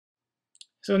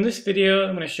So in this video,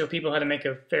 I'm going to show people how to make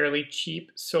a fairly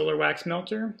cheap solar wax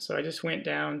melter. So I just went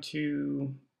down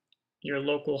to your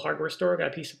local hardware store, got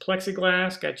a piece of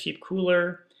plexiglass, got a cheap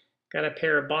cooler, got a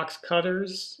pair of box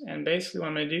cutters, and basically what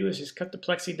I'm going to do is just cut the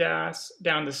plexiglass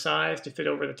down to size to fit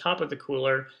over the top of the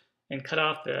cooler and cut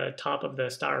off the top of the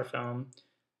styrofoam.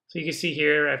 So you can see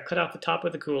here I've cut off the top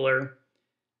of the cooler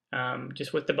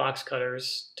just with the box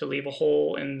cutters to leave a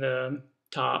hole in the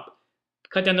top,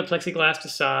 cut down the plexiglass to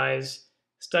size,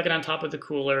 stuck it on top of the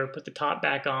cooler, put the top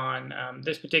back on.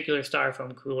 This particular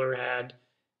styrofoam cooler had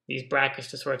these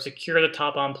brackets to sort of secure the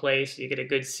top on place so you get a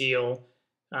good seal.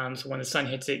 So when the sun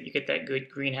hits it, you get that good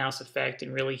greenhouse effect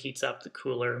and really heats up the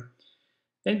cooler.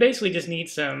 Then basically just need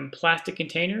some plastic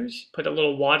containers, put a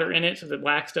little water in it so the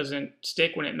wax doesn't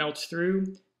stick when it melts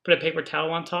through, put a paper towel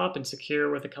on top and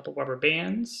secure with a couple rubber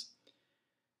bands.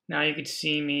 Now you can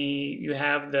see you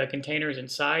have the containers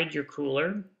inside your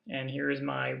cooler, and here is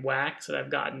my wax that I've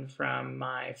gotten from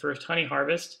my first honey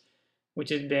harvest,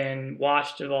 which has been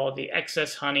washed of all the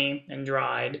excess honey and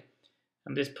dried.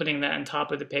 I'm just putting that on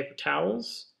top of the paper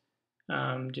towels,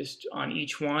 just on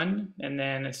each one, and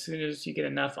then as soon as you get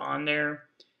enough on there,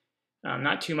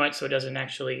 not too much so it doesn't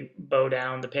actually bow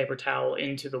down the paper towel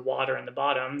into the water in the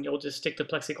bottom, you'll just stick the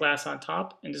plexiglass on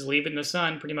top and just leave it in the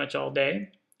sun pretty much all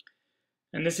day.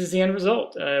 And this is the end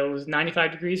result. It was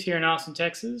 95 degrees here in Austin,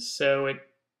 Texas, so it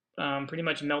pretty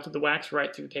much melted the wax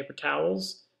right through the paper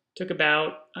towels. Took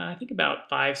about, I think about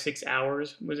 5-6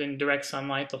 hours, was in direct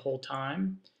sunlight the whole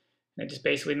time. And it just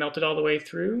basically melted all the way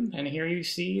through. And here you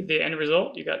see the end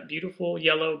result. You got beautiful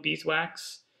yellow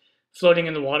beeswax floating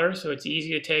in the water, so it's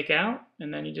easy to take out.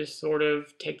 And then you just sort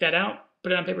of take that out,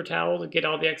 put it on a paper towel to get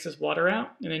all the excess water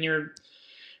out, and then you're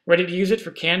ready to use it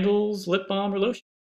for candles, lip balm, or lotion.